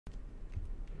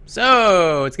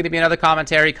So, it's going to be another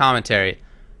commentary.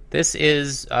 This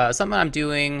is something I'm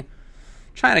doing,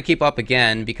 trying to keep up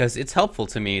again, because it's helpful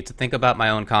to me to think about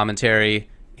my own commentary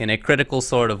in a critical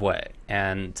sort of way.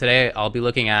 And today I'll be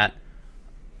looking at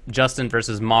Justin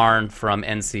versus Marn from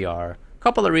NCR. A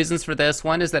couple of reasons for this.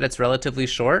 One is that it's relatively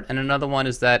short, and another one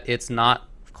is that it's not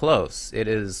close. It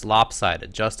is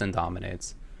lopsided. Justin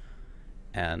dominates.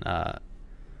 And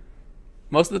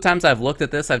most of the times I've looked at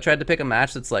this, I've tried to pick a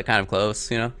match that's like kind of close,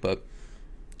 you know, but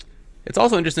it's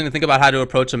also interesting to think about how to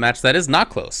approach a match that is not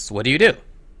close. What do?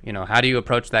 You know, how do you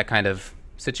approach that kind of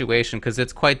situation? Because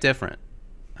it's quite different.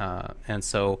 And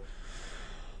so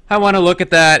I want to look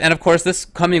at that. And of course, this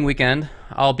coming weekend,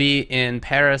 I'll be in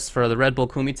Paris for the Red Bull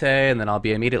Kumite, and then I'll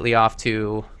be immediately off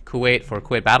to Kuwait for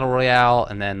Kuwait Battle Royale.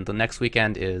 And then the next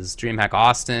weekend is DreamHack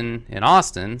Austin in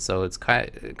Austin. So it's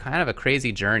kind of a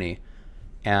crazy journey.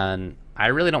 And I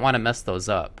really don't want to mess those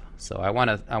up. So I want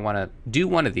to do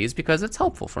one of these because it's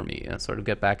helpful for me and sort of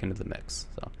get back into the mix.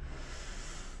 So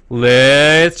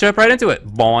let's jump right into it.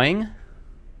 Boing.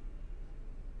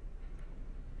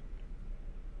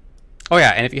 Oh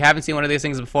yeah, and if you haven't seen one of these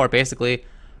things before, basically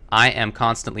I am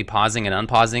constantly pausing and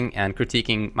unpausing and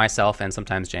critiquing myself and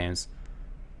sometimes James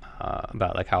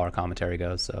about like how our commentary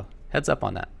goes. So heads up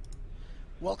on that.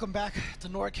 Welcome back to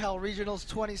NorCal Regionals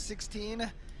 2016.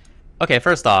 Okay,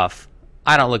 first off,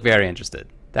 I don't look very interested.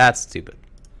 That's stupid.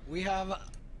 We have...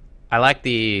 I like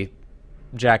the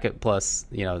jacket plus,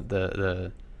 you know,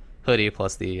 the hoodie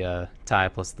plus the tie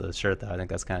plus the shirt, though. I think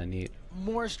that's kind of neat.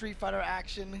 More Street Fighter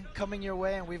action coming your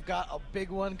way, and we've got a big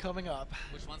one coming up.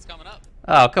 Which one's coming up?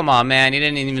 Oh, come on, man. You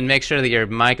didn't even make sure that your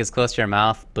mic is close to your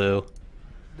mouth. Boo.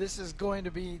 This is going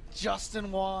to be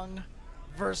Justin Wong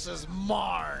versus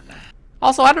Marn.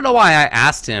 Also, I don't know why I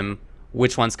asked him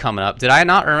which one's coming up. Did I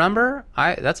not remember?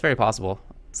 That's very possible.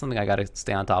 It's something I got to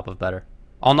stay on top of better.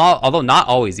 Although not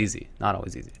always easy. Not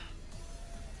always easy.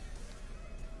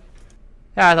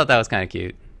 Yeah, I thought that was kind of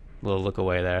cute. A little look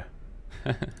away there.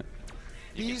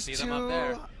 These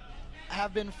two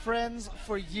have been friends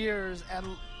for years, and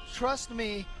trust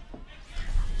me,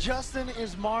 Justin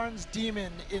is Marn's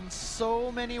demon in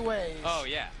so many ways. Oh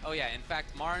yeah, oh yeah. In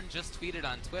fact, Marn just tweeted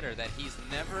on Twitter that he's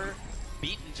never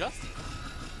beaten Justin.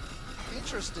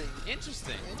 Interesting.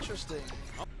 Interesting. Interesting.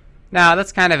 Now,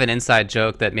 that's kind of an inside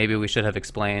joke that maybe we should have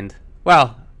explained.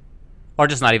 Well, or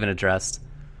just not even addressed.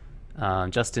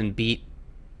 Marn beat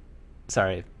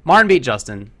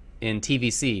Justin in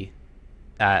TVC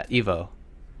at EVO.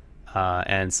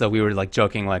 And so we were like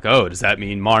joking like, oh, does that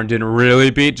mean Marn didn't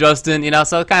really beat Justin? You know,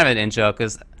 so kind of an in-joke,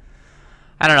 because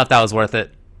I don't know if that was worth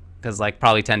it, because like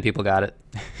probably 10 people got it.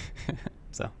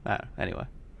 So, anyway.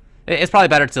 It's probably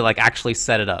better to like actually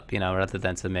set it up, you know, rather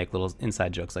than to make little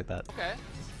inside jokes like that. Okay.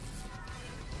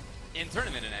 In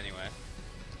tournament, in anyway.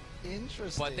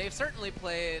 Interesting. But they've certainly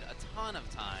played a ton of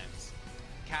times,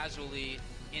 casually,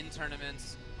 in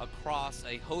tournaments, across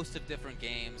a host of different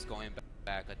games, going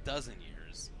back a dozen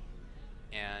years.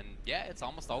 And yeah, it's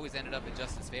almost always ended up in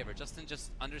Justin's favor. Justin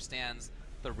just understands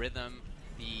the rhythm,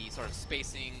 the sort of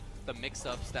spacing, the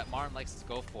mix-ups that Marn likes to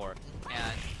go for,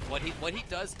 and what he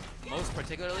does most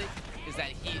particularly is that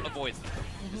he avoids them.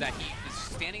 Is that he is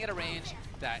standing at a range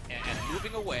and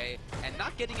moving away and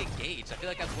not getting engaged. I feel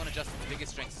like that's one of Justin's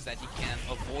biggest strengths, is that he can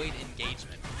avoid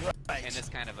engagement in this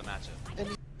kind of a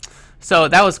matchup. So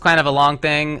that was kind of a long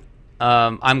thing.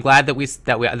 I'm glad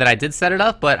that I did set it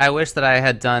up, but I wish that I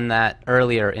had done that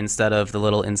earlier instead of the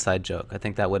little inside joke. I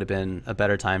think that would have been a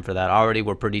better time for that. Already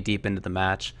we're pretty deep into the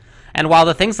match. And while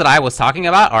the things that I was talking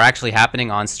about are actually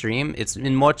happening on stream, it's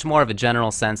in much more of a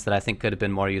general sense that I think could have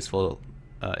been more useful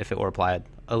if it were applied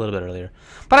a little bit earlier.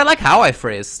 But I like how I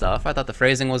phrased stuff. I thought the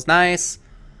phrasing was nice.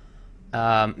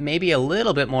 Maybe a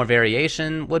little bit more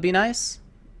variation would be nice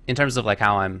in terms of like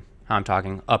how I'm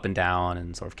talking up and down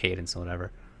and sort of cadence and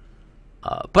whatever.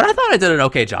 But I thought I did an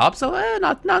okay job, so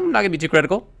not gonna be too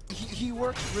critical. He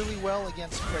works really well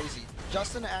against Crazy.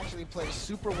 Justin actually plays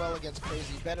super well against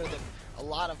Crazy, better than a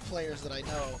lot of players that I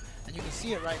know, and you can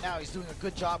see it right now. He's doing a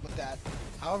good job with that.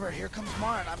 However, here comes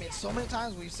Marn. I mean, so many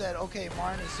times we've said, okay,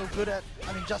 Marn is so good at,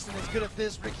 Justin is good at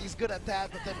this, Ricky's good at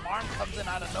that, but then Marn comes in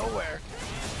out of nowhere.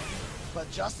 But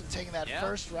Justin taking that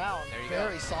first round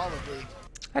very solidly.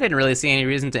 I didn't really see any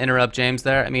reason to interrupt James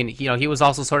there. I mean, you know, he was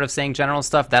also sort of saying general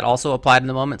stuff that also applied in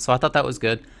the moment, so I thought that was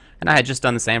good. And I had just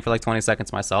done the same for like 20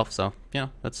 seconds myself, so, you know,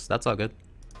 that's all good.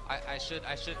 I should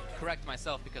correct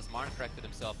myself, because Marn corrected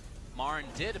himself. Marn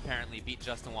did apparently beat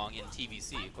Justin Wong in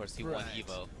TVC. Of course, he won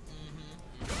EVO.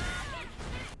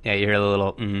 Yeah, you hear the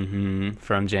little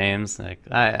from James. Like,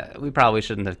 we probably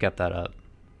shouldn't have kept that up.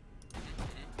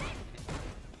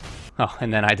 Oh,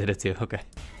 and then I did it too. Okay.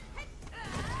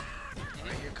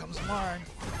 Marn.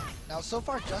 Now, so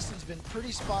far, Justin's been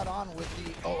pretty spot on with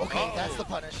the... Oh, okay, that's the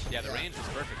punish. Yeah, the range was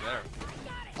perfect there.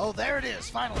 Oh, there it is.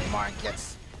 Finally, Marn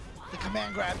gets the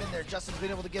command grab in there. Justin's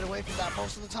been able to get away from that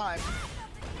most of the time.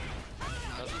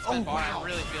 Oh, wow. I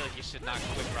really feel like you should not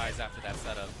quick rise after that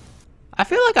setup. I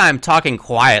feel like I'm talking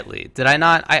quietly. Did I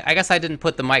not? I guess I didn't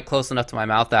put the mic close enough to my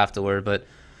mouth afterward, but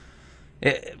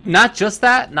not just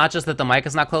that the mic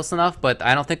is not close enough, but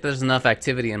I don't think there's enough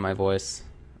activity in my voice.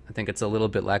 I think it's a little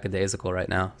bit lackadaisical right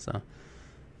now, so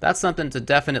that's something to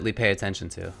definitely pay attention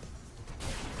to.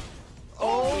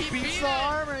 Oh, he beats the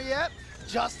armor, yep.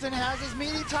 Justin has his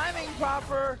meaty timing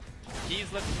proper.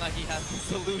 He's looking like he has the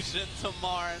solution to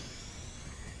Marn.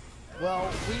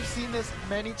 Well, we've seen this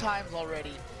many times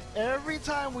already. Every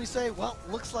time we say, well,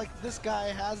 looks like this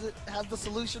guy has the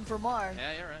solution for Marn.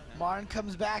 Yeah, you're right. Yeah. Marn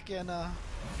comes back and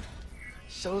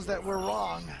shows that we're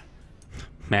wrong.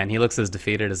 Man, he looks as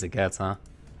defeated as it gets, huh?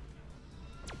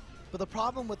 But the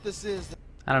problem with this is that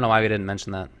I don't know why we didn't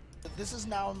mention that. this is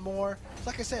now more,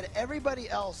 like I said, everybody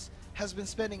else has been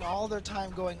spending all their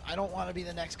time going, I don't want to be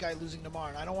the next guy losing to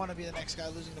Marn. I don't want to be the next guy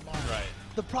losing to Marn. Right.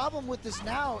 The problem with this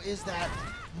now is that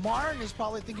Marn is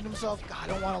probably thinking to himself, God, I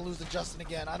don't want to lose to Justin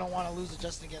again. I don't want to lose to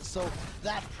Justin again. So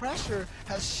that pressure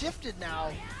has shifted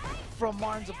now from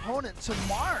Marn's opponent to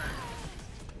Marn.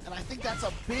 And I think that's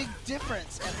a big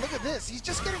difference. And look at this. He's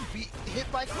just getting hit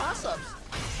by cross-ups.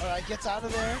 All right, gets out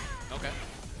of there. Okay.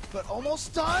 But almost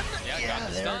stunned. Yeah,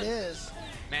 there stunned. it is.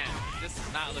 Man, this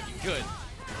is not looking good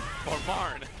for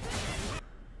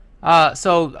Marn.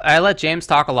 So I let James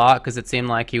talk a lot because it seemed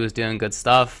like he was doing good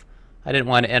stuff. I didn't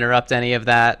want to interrupt any of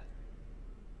that.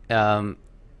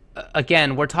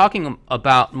 Again, we're talking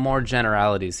about more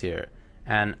generalities here.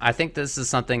 And I think this is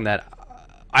something that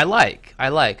I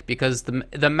like because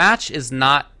the match is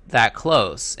not that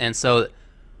close. And so,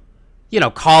 you know,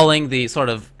 calling the sort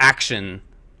of action,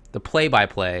 the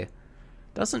play-by-play,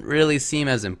 doesn't really seem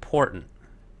as important.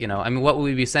 You know, I mean, what would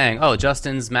we be saying? Oh,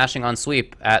 Justin's mashing on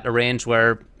sweep at a range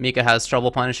where Mika has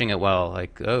trouble punishing it well.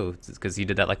 Like, oh, it's because he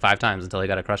did that like 5 times until he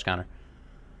got a crush counter.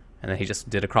 And then he just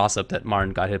did a cross-up that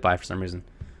Marn got hit by for some reason.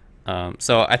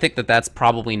 So I think that that's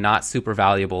probably not super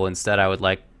valuable. Instead, I would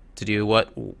like to do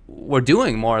what we're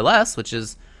doing more or less, which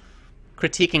is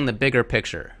critiquing the bigger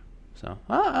picture. So,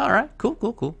 all right,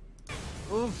 cool.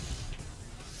 Oof.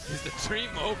 Is the dream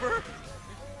over?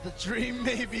 The dream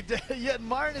may be dead, yet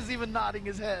Marn is even nodding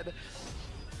his head.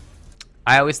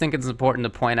 I always think it's important to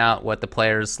point out what the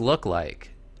players look like.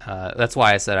 That's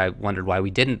why I said I wondered why we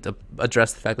didn't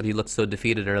address the fact that he looked so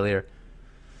defeated earlier.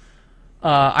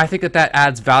 I think that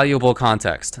adds valuable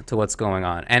context to what's going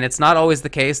on. And it's not always the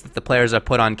case that the players are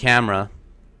put on camera.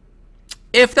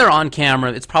 If they're on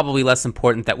camera, it's probably less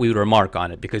important that we would remark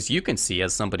on it because you can see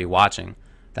as somebody watching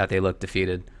that they look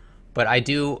defeated. But I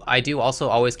do also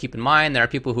always keep in mind there are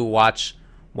people who watch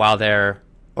while they're,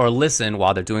 or listen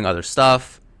while they're doing other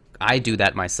stuff. I do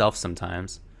that myself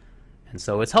sometimes. And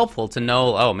so it's helpful to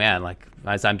know, oh man, like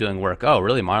as I'm doing work, oh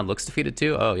really, Marn looks defeated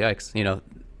too? Oh yikes. You know,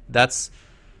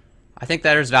 I think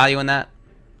there's value in that.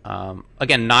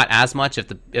 Again, not as much if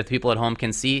the people at home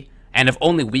can see, and if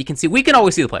only we can see. We can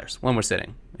always see the players when we're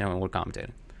sitting, you know, when we're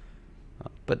commentating.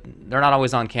 But they're not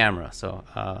always on camera. So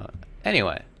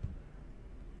anyway,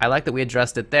 I like that we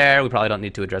addressed it there. We probably don't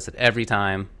need to address it every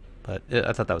time, but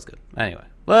I thought that was good. Anyway,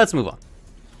 let's move on.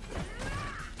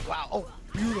 Wow, oh,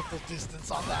 beautiful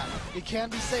distance on that. It can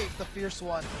be safe, the fierce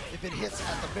one, if it hits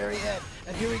at the very end.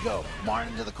 And here we go, Marn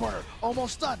into the corner,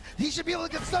 almost stunned. He should be able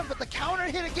to get stunned, but the counter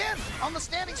hit again on the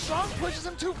standing strong pushes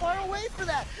him too far away for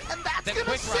that. And that's going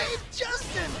to save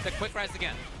Justin. The quick rise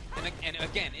again. And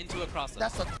again, into a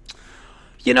cross-up.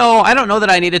 You know, I don't know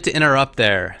that I needed to interrupt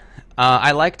there.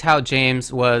 I liked how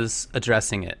James was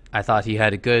addressing it. I thought he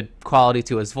had a good quality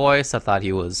to his voice. I thought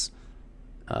he was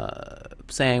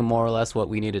saying more or less what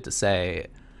we needed to say.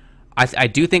 I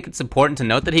do think it's important to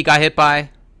note that he got hit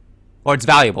by, or it's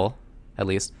valuable, at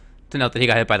least, to note that he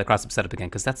got hit by the cross-up setup again,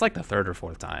 because that's like the 3rd or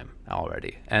 4th time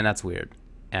already, and that's weird.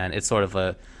 And it's sort of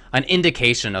an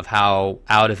indication of how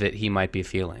out of it he might be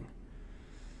feeling.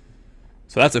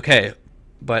 So that's okay,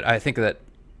 but I think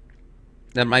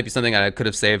that might be something I could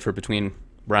have saved for between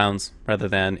rounds rather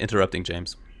than interrupting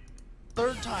James.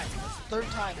 Third time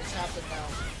it's happened now.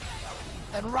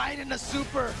 And right into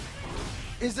super.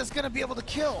 Is this going to be able to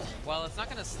kill? Well, it's not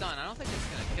going to stun. I don't think it's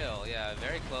going to kill. Yeah,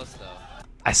 very close though.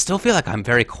 I still feel like I'm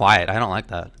very quiet. I don't like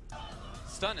that.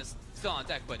 Stun is still on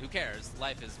deck, but who cares?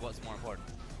 Life is what's more important.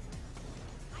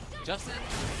 Justin?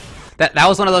 That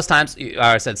was one of those times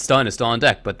I said stun is still on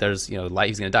deck, but there's, you know, light,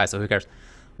 he's going to die, so who cares?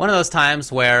 one of those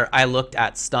times where I looked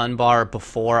at stun bar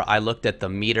before I looked at the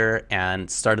meter and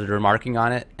started remarking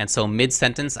on it. And so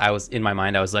mid-sentence, I was in my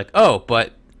mind, I was like, oh,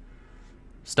 but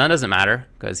stun doesn't matter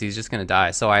because he's just going to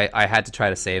die. So I had to try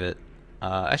to save it.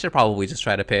 I should probably just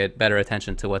try to pay better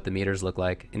attention to what the meters look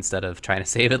like instead of trying to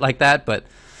save it like that. But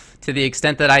to the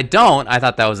extent that I don't, I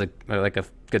thought that was a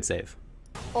good save.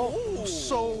 Oh,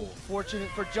 so fortunate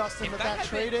for Justin that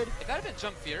traded. If that had been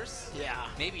Jump Fierce, yeah,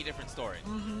 maybe a different story.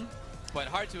 But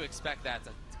hard to expect that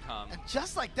to come. And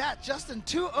just like that, Justin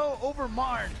 2-0 over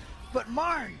Marn. But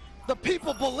Marn, the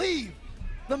people believe.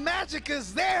 The magic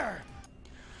is there.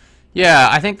 Yeah,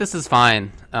 I think this is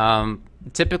fine.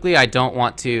 Typically, I don't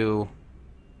want to...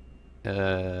 how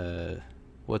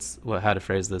to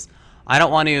phrase this? I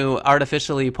don't want to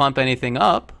artificially pump anything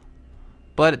up,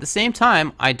 but at the same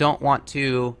time, I don't want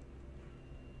to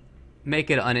make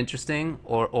it uninteresting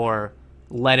or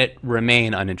let it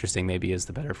remain uninteresting, maybe is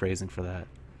the better phrasing for that.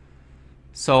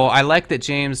 So I like that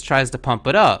James tries to pump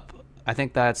it up. I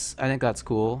think that's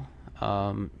cool.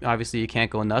 Obviously you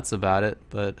can't go nuts about it,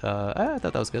 but I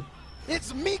thought that was good.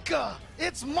 It's Mika!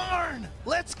 It's Marn!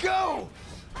 Let's go!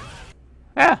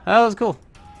 Yeah, that was cool.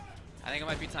 I think it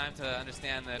might be time to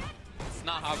understand that it's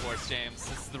not Hogwarts, James.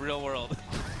 This is the real world.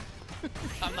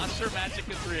 I'm not sure magic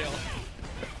is real.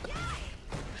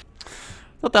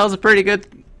 Thought that was a pretty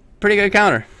good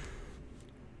counter.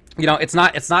 You know, it's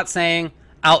not saying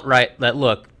outright that,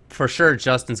 look, for sure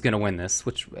Justin's gonna win this,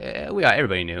 which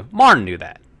everybody knew. Marn knew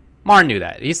that. Marn knew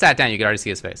that. He sat down, you could already see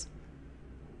his face.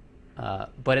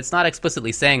 But it's not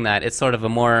explicitly saying that. It's sort of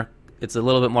it's a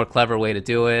little bit more clever way to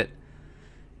do it.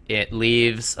 It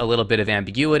leaves a little bit of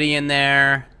ambiguity in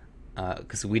there,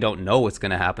 because we don't know what's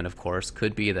gonna happen. Of course,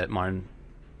 could be that Marn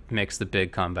makes the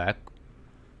big comeback.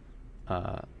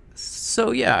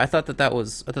 So yeah, I thought that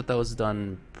was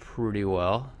done pretty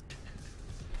well.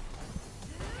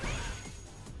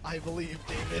 I believe,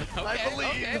 David. Okay, I believe.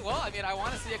 Okay, well, I mean, I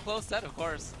want to see a close set, of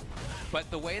course. But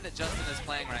the way that Justin is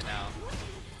playing right now.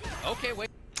 Okay, wait.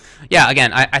 Yeah,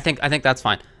 again, I think that's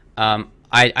fine.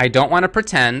 I don't want to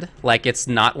pretend like it's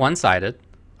not one-sided.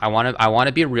 I want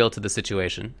to be real to the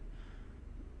situation.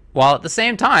 While at the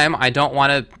same time, I don't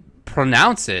want to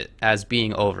pronounce it as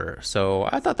being over. So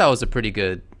I thought that was a pretty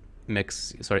good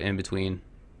mix, sort of in between.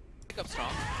 Pick up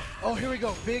strong. Oh, here we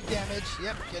go. Big damage.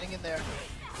 Yep, getting in there.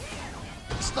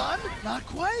 Stun? Not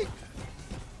quite.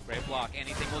 Great block.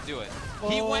 Anything will do it.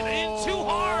 He went in too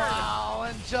hard. Wow,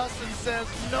 and Justin says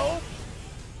nope.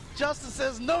 Justin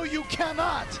says no, you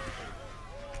cannot.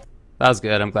 That was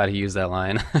good. I'm glad he used that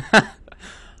line.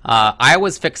 I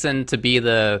was fixing to be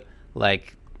the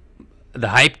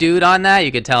hype dude on that.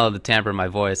 You could tell the timbre of my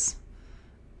voice,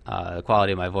 the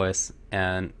quality of my voice,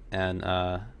 and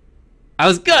I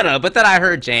was gonna, but then I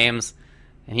heard James,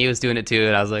 and he was doing it too,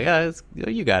 and I was like, yeah,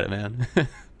 you got it, man.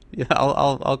 Yeah,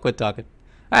 I'll quit talking.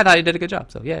 I thought he did a good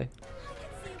job, so yay.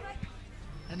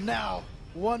 And now,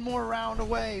 one more round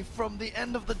away from the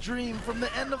end of the dream, from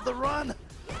the end of the run.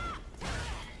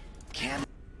 Can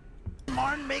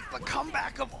Marn make the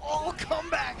comeback of all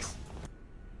comebacks?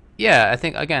 Yeah, I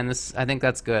think I think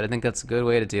that's good. I think that's a good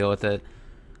way to deal with it.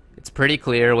 It's pretty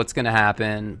clear what's going to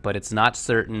happen, but it's not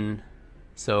certain.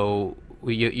 So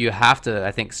you have to,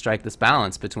 I think, strike this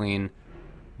balance between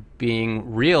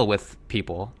being real with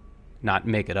people, not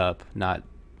make it up, not,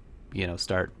 you know,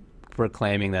 start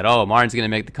proclaiming that, oh, Marn's going to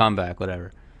make the comeback,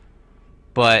 whatever.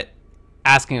 But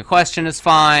asking a question is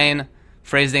fine.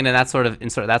 Phrasing it in that sort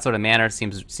of manner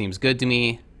seems good to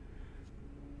me.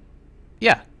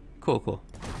 Yeah, cool.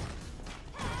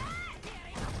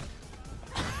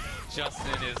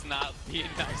 Justin is not being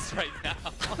nice right now.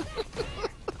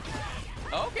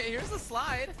 Okay, here's the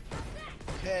slide.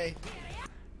 Okay.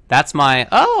 That's my,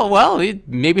 oh, well,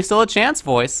 maybe still a chance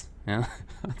voice. Yeah,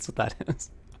 that's what that is.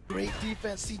 Great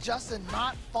defense. See, Justin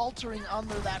not faltering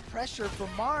under that pressure from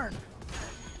Marn.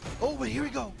 Oh, but here we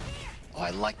go. Oh,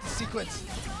 I like the sequence.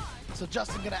 So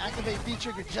Justin gonna activate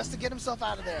V-Trigger just to get himself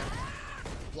out of there.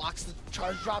 Blocks the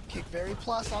charge drop kick. Very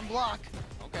plus on block.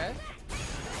 Okay.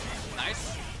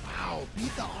 Nice. Wow,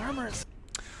 beat the armor.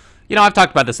 You know, I've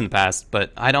talked about this in the past,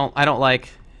 but I don't like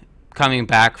coming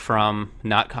back from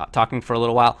not talking for a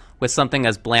little while with something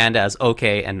as bland as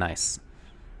okay and nice.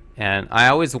 And I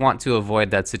always want to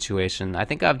avoid that situation. I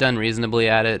think I've done reasonably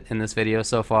at it in this video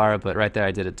so far, but right there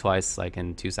I did it twice, like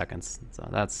in 2 seconds. So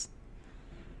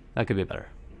that could be better.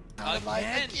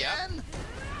 Again? Yep.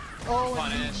 Oh,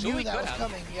 and he knew that was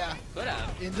coming. Yeah. Good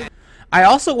have. I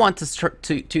also want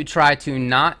to try to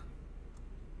not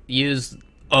use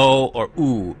oh or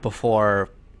ooh before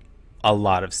a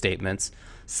lot of statements.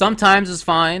 Sometimes is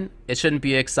fine. It shouldn't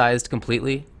be excised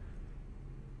completely.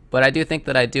 but I do think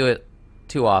that I do it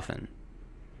too often.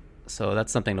 So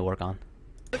that's something to work on.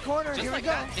 The corner, Just here like we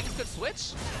go. that. Think it's a good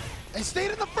switch? And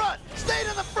stayed in the front. Stayed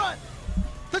in the front.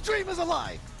 The dream is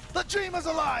alive. The dream is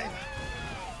alive.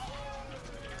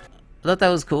 I thought that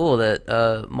was cool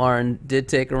that Marn did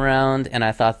take a round, and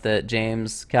I thought that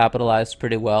James capitalized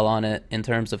pretty well on it in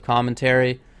terms of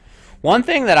commentary. One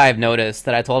thing that I've noticed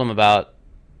that I told him about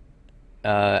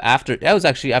was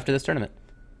actually after this tournament,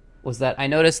 was that I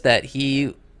noticed that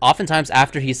he oftentimes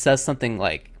after he says something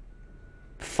like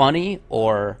funny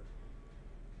or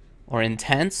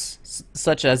intense,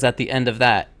 such as at the end of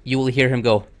that, you will hear him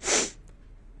go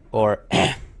or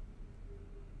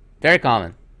very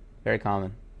common,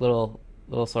 little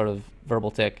sort of verbal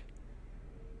tick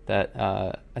that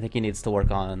I think he needs to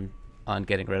work on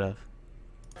getting rid of.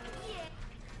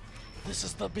 This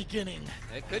is the beginning.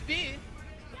 It could be.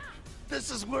 This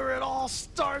is where it all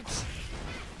starts.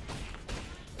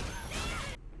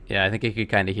 Yeah, I think you could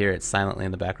kind of hear it silently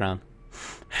in the background.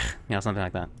 You know, something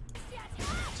like that.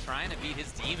 Trying to beat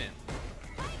his demon.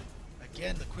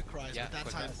 Again, the quick rise, Yeah, but that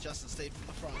quick time rise. Justin stayed from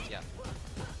the front. Yeah.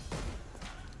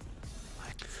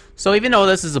 So even though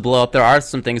this is a blow up, there are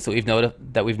some things that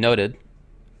we've noted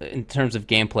in terms of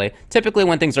gameplay. Typically,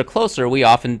 when things are closer, we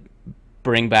often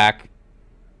bring back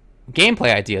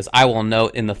gameplay ideas. I will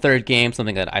note in the third game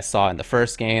something that I saw in the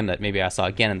first game that maybe I saw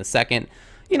again in the second.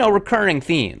 You know, recurring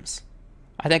themes.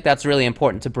 I think that's really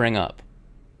important to bring up.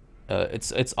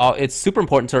 It's super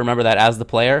important to remember that as the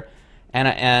player,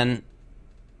 and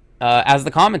as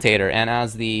the commentator, and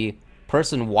as the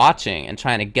person watching and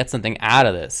trying to get something out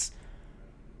of this.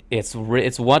 It's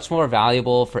much more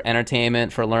valuable for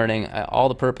entertainment, for learning, all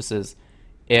the purposes,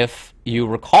 if you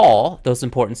recall those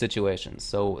important situations.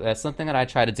 So that's something that I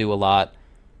try to do a lot.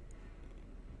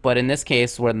 But in this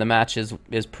case, when the match is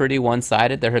pretty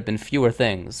one-sided, there have been fewer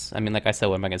things. I mean, like I said,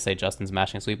 what am I going to say? Justin's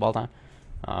mashing sweep all the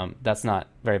time? That's not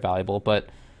very valuable. But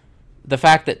the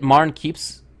fact that Marn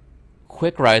keeps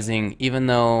quick rising, even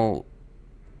though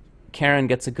Karen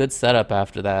gets a good setup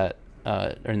after that,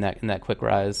 in that quick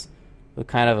rise, with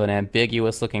kind of an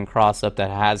ambiguous looking cross up that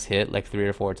has hit like 3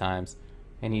 or 4 times,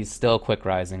 and he's still quick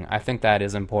rising. I think that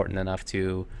is important enough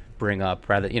to bring up.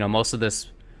 Rather, you know, most of this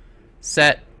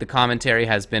set, the commentary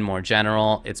has been more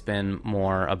general. It's been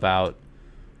more about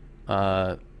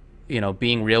you know,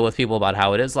 being real with people about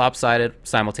how it is lopsided,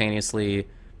 simultaneously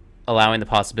allowing the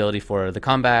possibility for the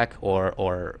comeback,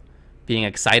 or being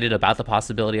excited about the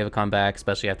possibility of a comeback,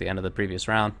 especially at the end of the previous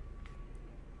round.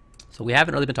 So we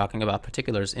haven't really been talking about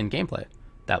particulars in gameplay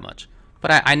that much.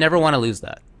 But I never want to lose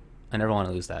that. I never want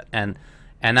to lose that. And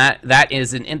that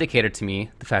is an indicator to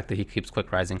me, the fact that he keeps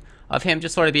quick rising, of him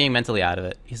just sort of being mentally out of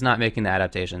it. He's not making the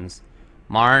adaptations.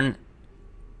 Marn,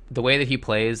 the way that he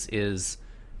plays is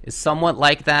somewhat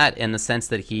like that, in the sense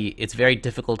that it's very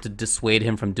difficult to dissuade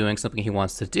him from doing something he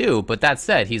wants to do. But that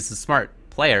said, he's a smart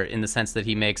player in the sense that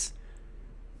he makes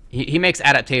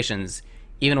adaptations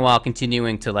even while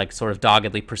continuing to like sort of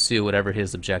doggedly pursue whatever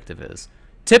his objective is,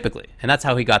 typically. And that's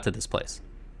how he got to this place,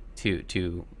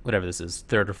 to whatever this is,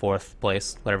 3rd or 4th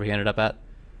place, whatever he ended up at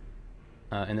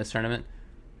in this tournament.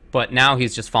 But now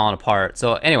he's just fallen apart.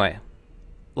 So anyway,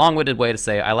 long-winded way to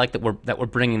say I like that we're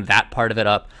bringing that part of it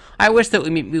up. I wish that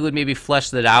we would maybe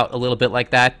flesh that out a little bit like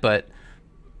that, but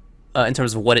in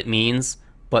terms of what it means.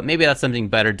 But maybe that's something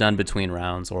better done between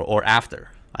rounds or after.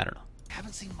 I don't know.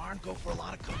 Haven't seen Marn go for a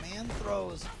lot of command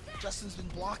throws. Justin's been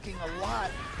blocking a lot.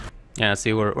 Yeah,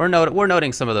 see, we're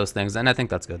noting some of those things, and I think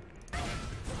that's good.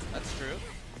 That's true.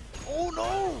 Oh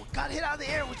no! Got hit out of the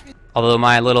air, which means Although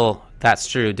my little "that's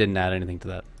true" didn't add anything to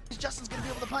that. Justin's gonna be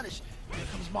able to punish. Here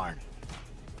comes Marn.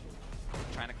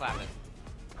 Trying to clap it.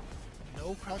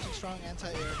 No crouching strong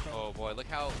anti-air. Oh boy, look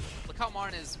how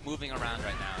Marn is moving around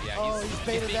right now. Yeah, Oh, he's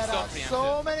baited being that so out preemptive.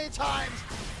 so many times.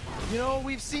 You know,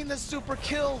 we've seen this super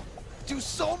kill do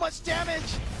so much damage.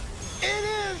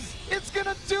 It is! It's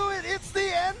gonna do it! It's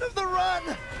the end of the run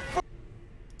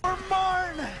for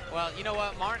Marn! Well, you know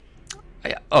what, Marn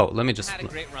Oh, let me just. had a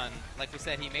great run. Like we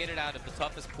said, he made it out of the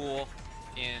toughest pool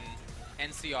in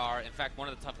NCR. In fact, one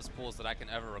of the toughest pools that I can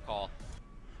ever recall.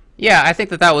 Yeah, I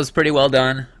think that was pretty well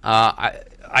done. I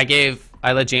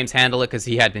let James handle it because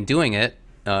he had been doing it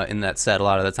in that set a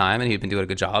lot of the time, and he'd been doing a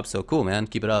good job. So cool, man,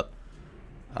 keep it up.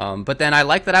 But then I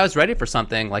like that I was ready for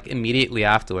something like immediately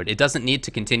afterward. It doesn't need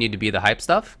to continue to be the hype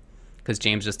stuff because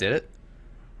James just did it.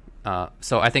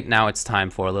 So I think now it's time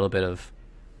for a little bit of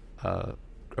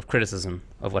criticism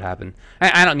of what happened.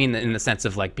 I don't mean in the sense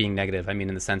of like being negative. I mean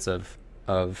in the sense of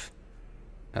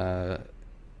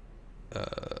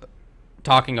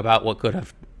talking about what could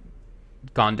have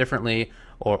gone differently,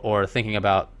 or thinking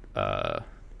about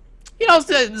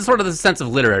know, sort of the sense of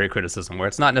literary criticism where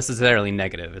it's not necessarily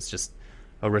negative. It's just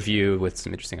a review with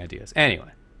some interesting ideas.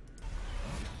 Anyway.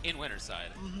 In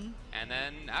Winterside. And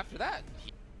then after that...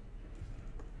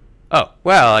 Oh,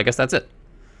 well, I guess that's it.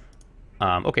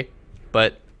 Okay.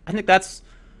 But I think that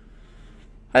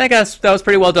was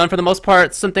pretty well done for the most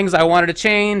part. Some things I wanted to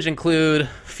change include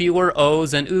fewer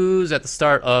O's and Oo's at the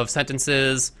start of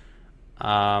sentences.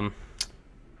 Oh,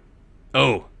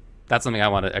 that's something I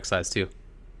want to excise too.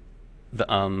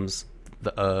 The ums,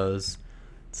 the uhs.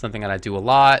 It's something that I do a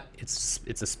lot. It's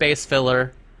a space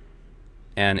filler.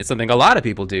 And it's something a lot of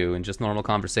people do in just normal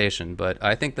conversation. But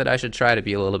I think that I should try to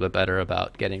be a little bit better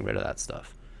about getting rid of that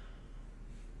stuff.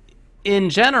 In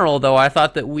general, though, I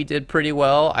thought that we did pretty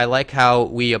well. I like how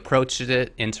we approached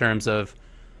it in terms of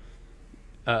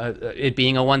it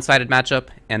being a one-sided matchup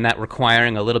and that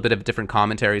requiring a little bit of a different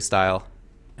commentary style.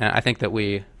 And I think that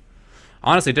we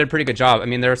honestly did a pretty good job. I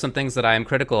mean, there are some things that I am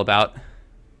critical about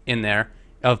in there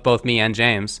of both me and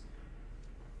James.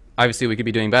 Obviously, we could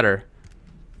be doing better.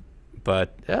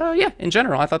 But, yeah, in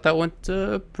general, I thought that went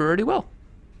pretty well.